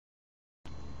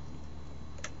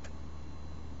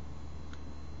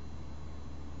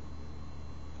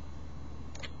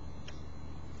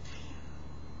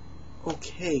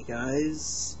Okay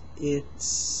guys,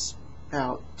 it's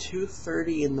about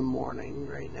 2:30 in the morning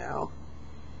right now,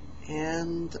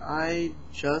 and I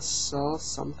just saw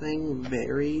something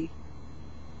very,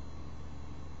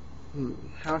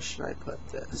 how should I put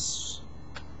this?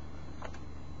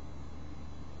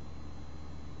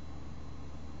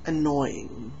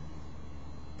 Annoying,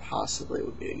 possibly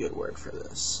would be a good word for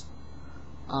this.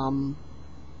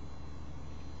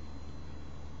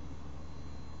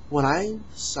 When I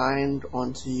signed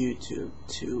onto YouTube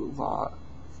to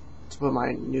put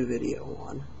my new video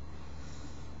on,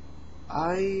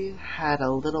 I had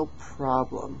a little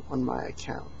problem on my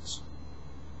account.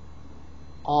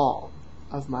 All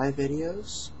of my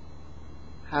videos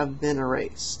have been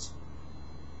erased.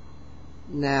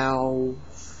 Now,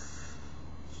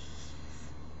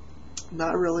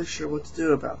 not really sure what to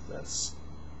do about this.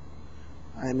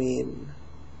 I mean,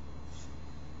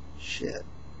 shit.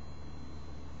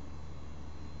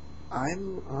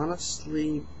 I'm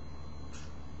honestly,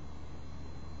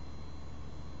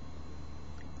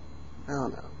 I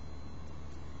don't know.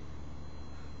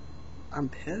 I'm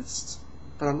pissed,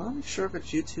 but I'm not sure if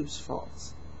it's YouTube's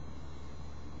fault.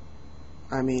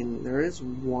 I mean, there is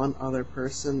one other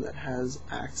person that has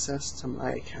access to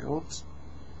my account,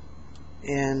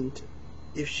 and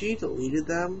if she deleted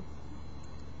them,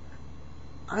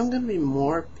 I'm gonna be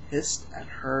more pissed at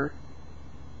her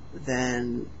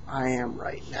than I am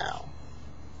right now.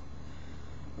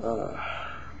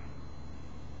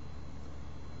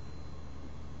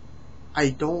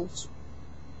 I don't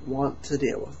want to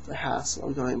deal with the hassle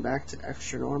of going back to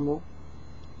Extra Normal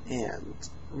and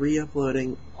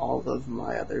re-uploading all of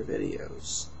my other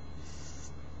videos.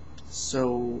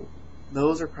 So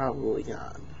those are probably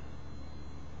gone.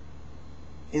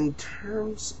 In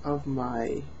terms of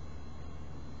my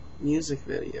music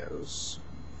videos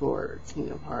for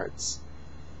Kingdom Hearts,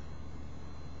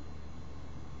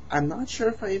 I'm not sure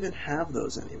if I even have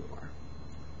those anymore.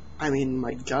 I mean,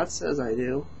 my gut says I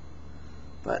do,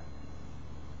 but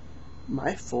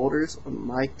my folders on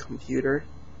my computer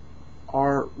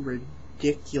are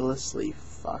ridiculously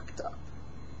fucked up.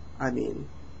 I mean,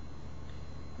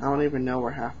 I don't even know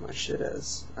where half my shit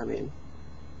is. I mean,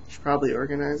 I should probably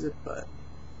organize it, but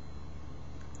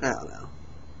I don't know.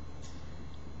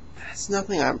 It's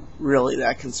nothing I'm really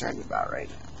that concerned about right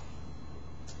now.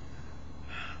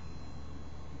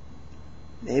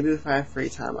 Maybe if I have free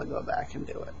time, I'll go back and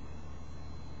do it.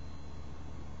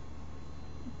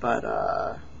 But,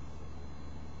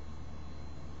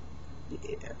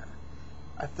 yeah.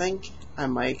 I think I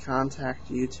might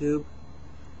contact YouTube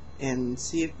and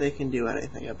see if they can do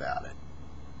anything about it.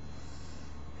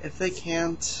 If they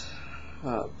can't,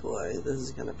 oh boy, this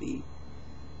is gonna be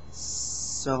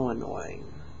so annoying.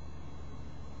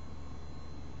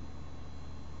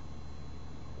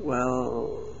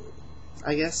 Well,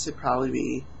 I guess it'd probably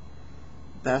be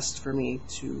best for me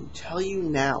to tell you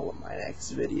now what my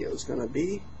next video is going to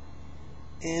be,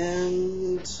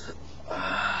 and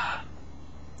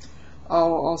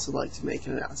I'll also like to make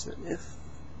an announcement. If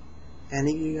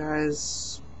any of you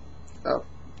guys,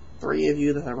 3 of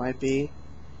you that there might be,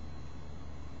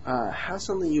 have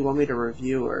something you want me to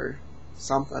review or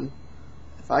something,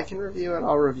 if I can review it,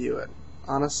 I'll review it.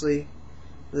 Honestly,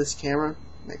 this camera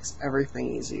makes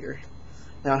everything easier.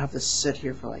 I don't have to sit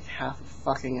here for like half a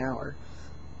fucking hour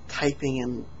typing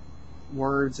in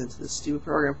words into the stupid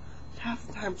program. Half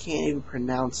the time can't even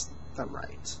pronounce them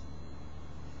right.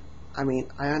 I mean,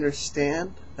 I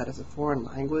understand that it's a foreign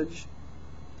language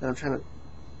that I'm trying to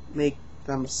make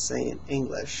them say in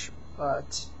English,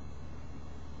 but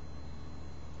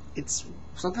it's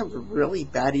sometimes really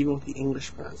bad even with the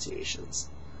English pronunciations.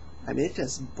 I mean, it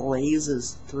just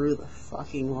blazes through the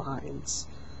fucking lines,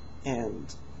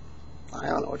 and I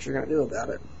don't know what you're gonna do about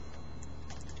it.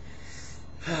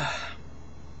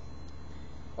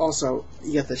 Also,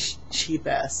 you get the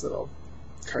cheap-ass little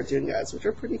cartoon guys, which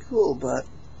are pretty cool, but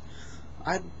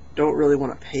I don't really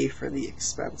want to pay for the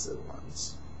expensive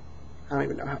ones. I don't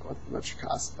even know how much it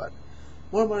costs, but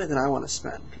more money than I want to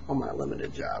spend on my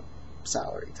limited job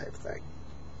salary type thing.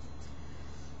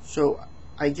 So,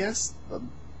 I guess the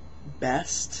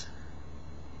best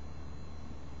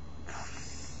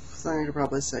thing I could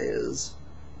probably say is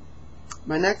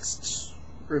my next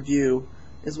review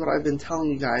is what I've been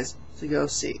telling you guys to go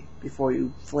see before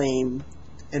you flame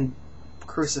and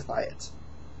crucify it.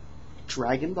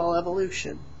 Dragon Ball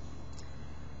Evolution.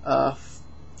 I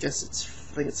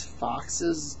think it's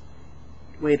Fox's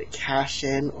way to cash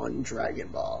in on Dragon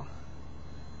Ball.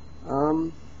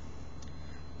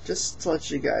 Just to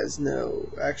let you guys know,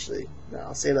 actually, no,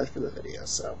 I'll save that for the video,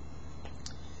 so.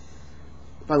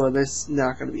 By the way, there's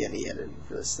not going to be any editing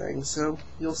for this thing, so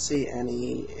you'll see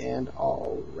any and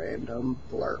all random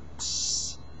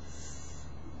blurps.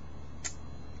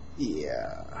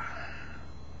 Yeah.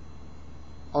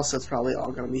 Also, it's probably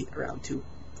all going to be around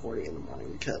 2:40 in the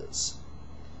morning because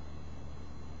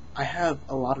I have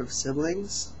a lot of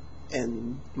siblings,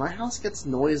 and my house gets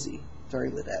noisy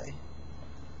during the day.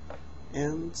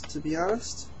 And to be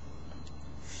honest,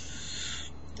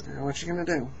 I don't know what you're going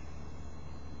to do.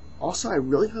 Also, I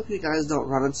really hope you guys don't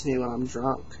run into me when I'm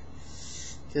drunk,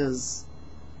 because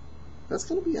that's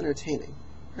going to be entertaining.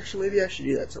 Actually, maybe I should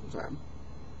do that sometime.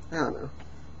 I don't know.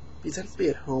 Because I have to be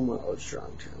at home when I was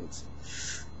drunk, and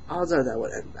odds are that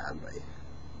would end badly.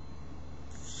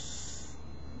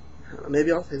 I don't know,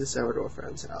 maybe I'll take this over to a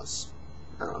friend's house.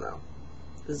 I don't know.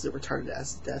 This is a retarded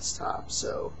ass desktop,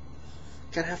 so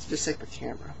I'm gonna have to just take the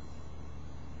camera.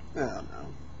 I don't know.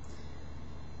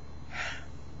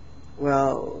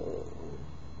 Well,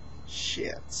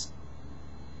 shit.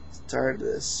 Started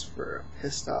this for a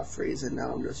pissed off reason,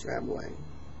 now I'm just rambling.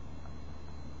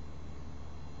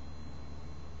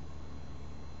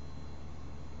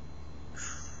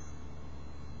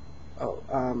 Oh,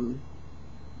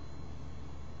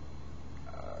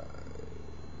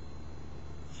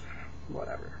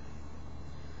 whatever.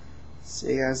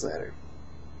 See you guys later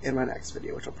in my next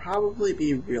video, which will probably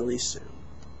be really soon.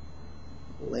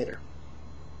 Later.